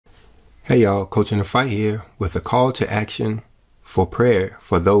Hey y'all, Coach in the Fight here with a call to action for prayer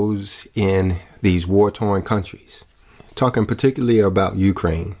for those in these war-torn countries. Talking particularly about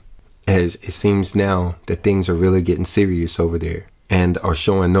Ukraine, as it seems now that things are really getting serious over there and are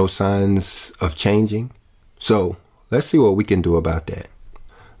showing no signs of changing. So let's see what we can do about that.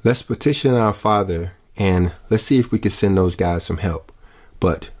 Let's petition our Father and let's see if we can send those guys some help.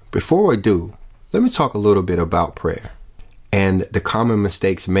 But before we do, let me talk a little bit about prayer and the common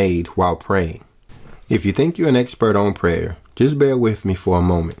mistakes made while praying. If you think you're an expert on prayer, just bear with me for a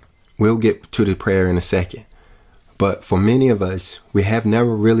moment. We'll get to the prayer in a second. But for many of us, we have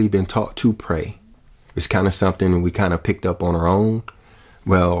never really been taught to pray. It's kind of something we kind of picked up on our own.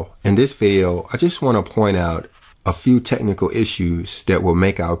 Well, in this video, I just want to point out a few technical issues that will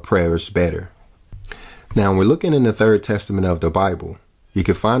make our prayers better. Now, we're looking in the Third Testament of the Bible. You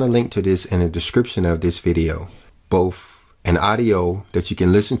can find a link to this in the description of this video, both an audio that you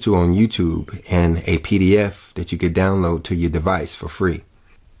can listen to on YouTube and a PDF that you could download to your device for free.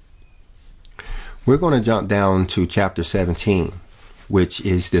 We're going to jump down to chapter 17, which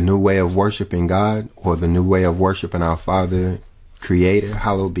is the new way of worshiping God, or the new way of worshiping our Father, Creator,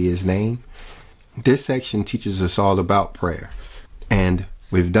 hallowed be His name. This section teaches us all about prayer, and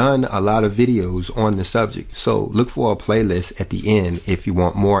we've done a lot of videos on the subject, so look for a playlist at the end if you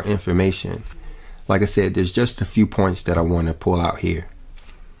want more information. Like I said, there's just a few points that I want to pull out here.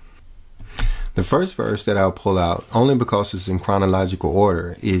 The first verse that I'll pull out, only because it's in chronological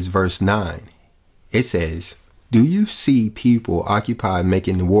order, is verse 9. It says, "Do you see people occupied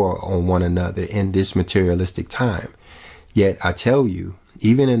making war on one another in this materialistic time? Yet I tell you,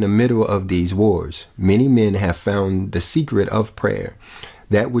 even in the middle of these wars, many men have found the secret of prayer,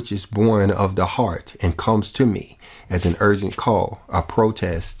 that which is born of the heart and comes to me as an urgent call, a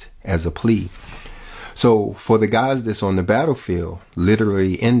protest, as a plea." So for the guys that's on the battlefield,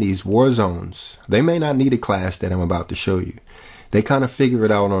 literally in these war zones, they may not need a class that I'm about to show you. They kind of figure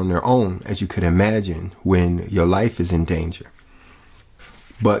it out on their own, as you could imagine, when your life is in danger.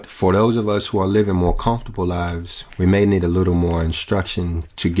 But for those of us who are living more comfortable lives, we may need a little more instruction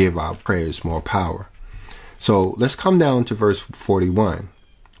to give our prayers more power. So let's come down to verse 41,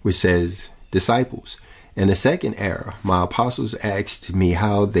 which says, "Disciples, in the second era, my apostles asked me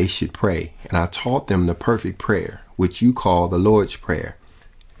how they should pray, and I taught them the perfect prayer, which you call the Lord's Prayer.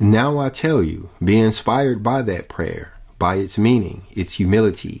 Now I tell you, be inspired by that prayer, by its meaning, its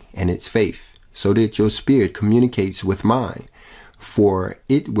humility, and its faith, so that your spirit communicates with mine. For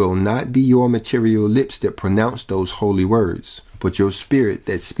it will not be your material lips that pronounce those holy words, but your spirit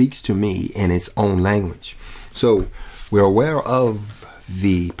that speaks to me in its own language." So we're aware of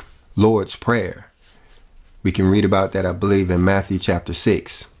the Lord's Prayer. We can read about that, I believe, in Matthew chapter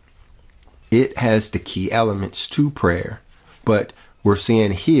 6. It has the key elements to prayer, but we're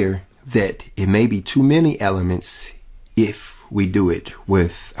seeing here that it may be too many elements if we do it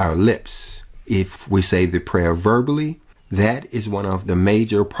with our lips. If we say the prayer verbally, that is one of the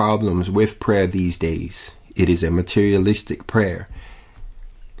major problems with prayer these days. It is a materialistic prayer.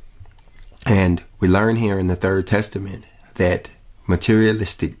 And we learn here in the Third Testament that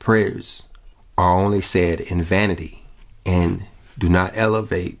materialistic prayers are only said in vanity and do not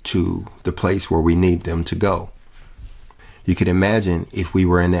elevate to the place where we need them to go. You could imagine if we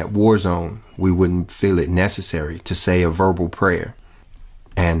were in that war zone, we wouldn't feel it necessary to say a verbal prayer.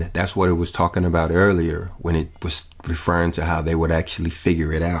 And that's what it was talking about earlier when it was referring to how they would actually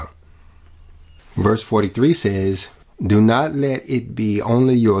figure it out. Verse 43 says, "Do not let it be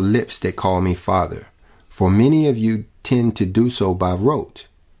only your lips that call me Father, for many of you tend to do so by rote.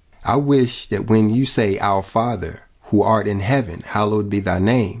 I wish that when you say, 'Our Father, who art in heaven, hallowed be thy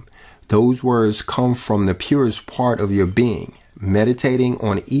name,' those words come from the purest part of your being, meditating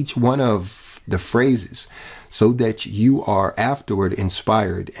on each one of the phrases, so that you are afterward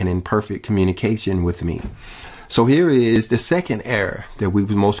inspired and in perfect communication with me." So here is the second error that we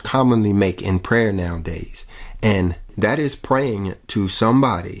most commonly make in prayer nowadays, and that is praying to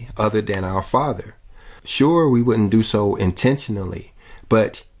somebody other than our Father. Sure, we wouldn't do so intentionally,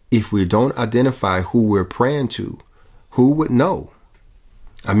 but if we don't identify who we're praying to, who would know?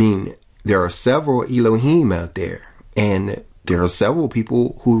 I mean, there are several Elohim out there, and there are several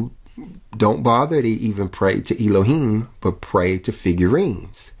people who don't bother to even pray to Elohim, but pray to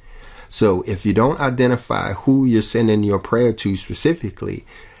figurines. So if you don't identify who you're sending your prayer to specifically,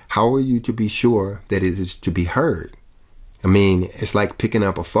 how are you to be sure that it is to be heard? I mean, it's like picking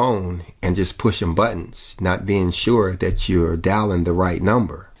up a phone and just pushing buttons, not being sure that you're dialing the right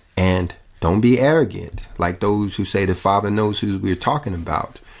number. And don't be arrogant, like those who say the Father knows who we're talking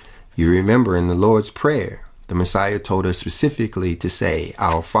about. You remember in the Lord's Prayer, the Messiah told us specifically to say,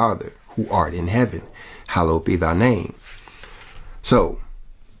 "Our Father, who art in heaven, hallowed be thy name. So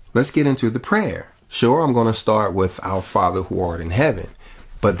let's get into the prayer. Sure, I'm going to start with our Father who art in heaven,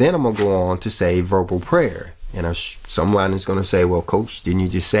 but then I'm going to go on to say verbal prayer. And someone is going to say, well, Coach, didn't you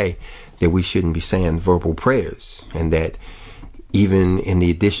just say that we shouldn't be saying verbal prayers? And that even in the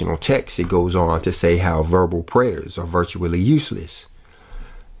additional text, it goes on to say how verbal prayers are virtually useless.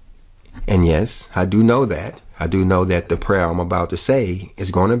 And yes, I do know that. I do know that the prayer I'm about to say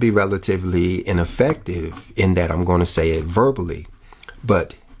is going to be relatively ineffective in that I'm going to say it verbally.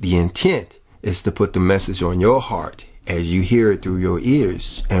 But the intent is to put the message on your heart as you hear it through your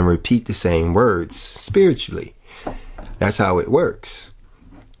ears and repeat the same words spiritually. That's how it works.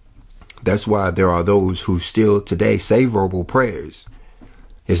 That's why there are those who still today say verbal prayers.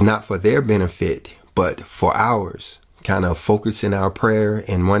 It's not for their benefit, but for ours. Kind of focusing our prayer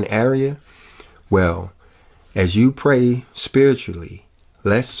in one area. Well, as you pray spiritually,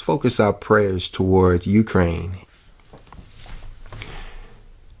 let's focus our prayers toward Ukraine.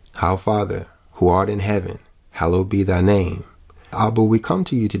 Our Father, who art in heaven, hallowed be thy name. Abba, we come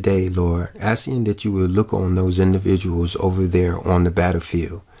to you today, Lord, asking that you would look on those individuals over there on the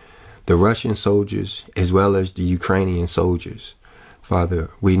battlefield, the Russian soldiers as well as the Ukrainian soldiers.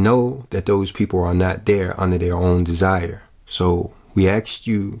 Father, we know that those people are not there under their own desire. So we ask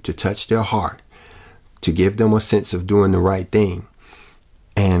you to touch their heart, to give them a sense of doing the right thing,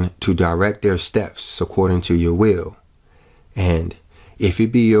 and to direct their steps according to your will. And if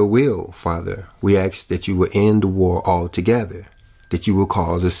it be your will, Father, we ask that you will end the war altogether, that you will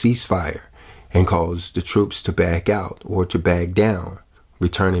cause a ceasefire and cause the troops to back out or to back down,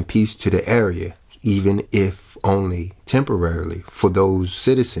 returning peace to the area, even if only temporarily, for those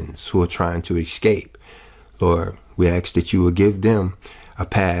citizens who are trying to escape. Lord, we ask that you will give them a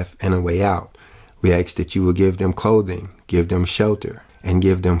path and a way out. We ask that you will give them clothing, give them shelter, and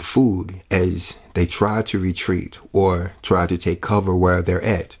give them food as they try to retreat or try to take cover where they're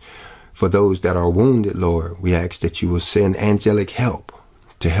at. For those that are wounded, Lord, we ask that you will send angelic help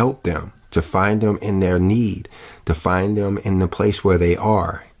to help them, to find them in their need, to find them in the place where they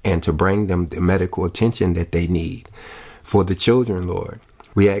are, and to bring them the medical attention that they need. For the children, Lord,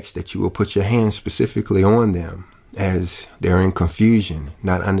 we ask that you will put your hands specifically on them as they're in confusion,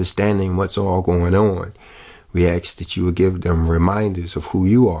 not understanding what's all going on. We ask that you will give them reminders of who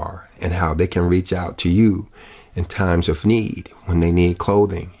you are and how they can reach out to you in times of need, when they need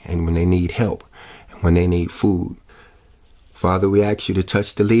clothing and when they need help and when they need food. Father, we ask you to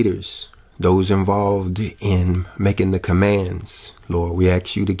touch the leaders, those involved in making the commands. Lord, we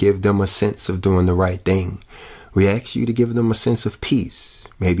ask you to give them a sense of doing the right thing. We ask you to give them a sense of peace,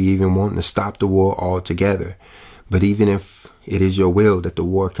 maybe even wanting to stop the war altogether. But even if it is your will that the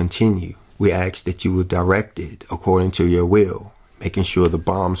war continue, we ask that you will direct it according to your will, making sure the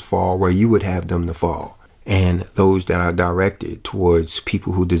bombs fall where you would have them to fall. And those that are directed towards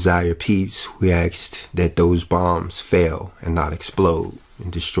people who desire peace, we ask that those bombs fail and not explode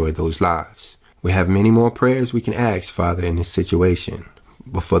and destroy those lives. We have many more prayers we can ask, Father, in this situation.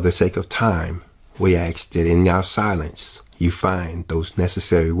 But for the sake of time, we ask that in our silence, you find those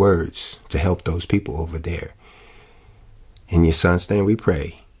necessary words to help those people over there. In your Son's name we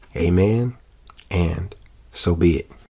pray. Amen, and so be it.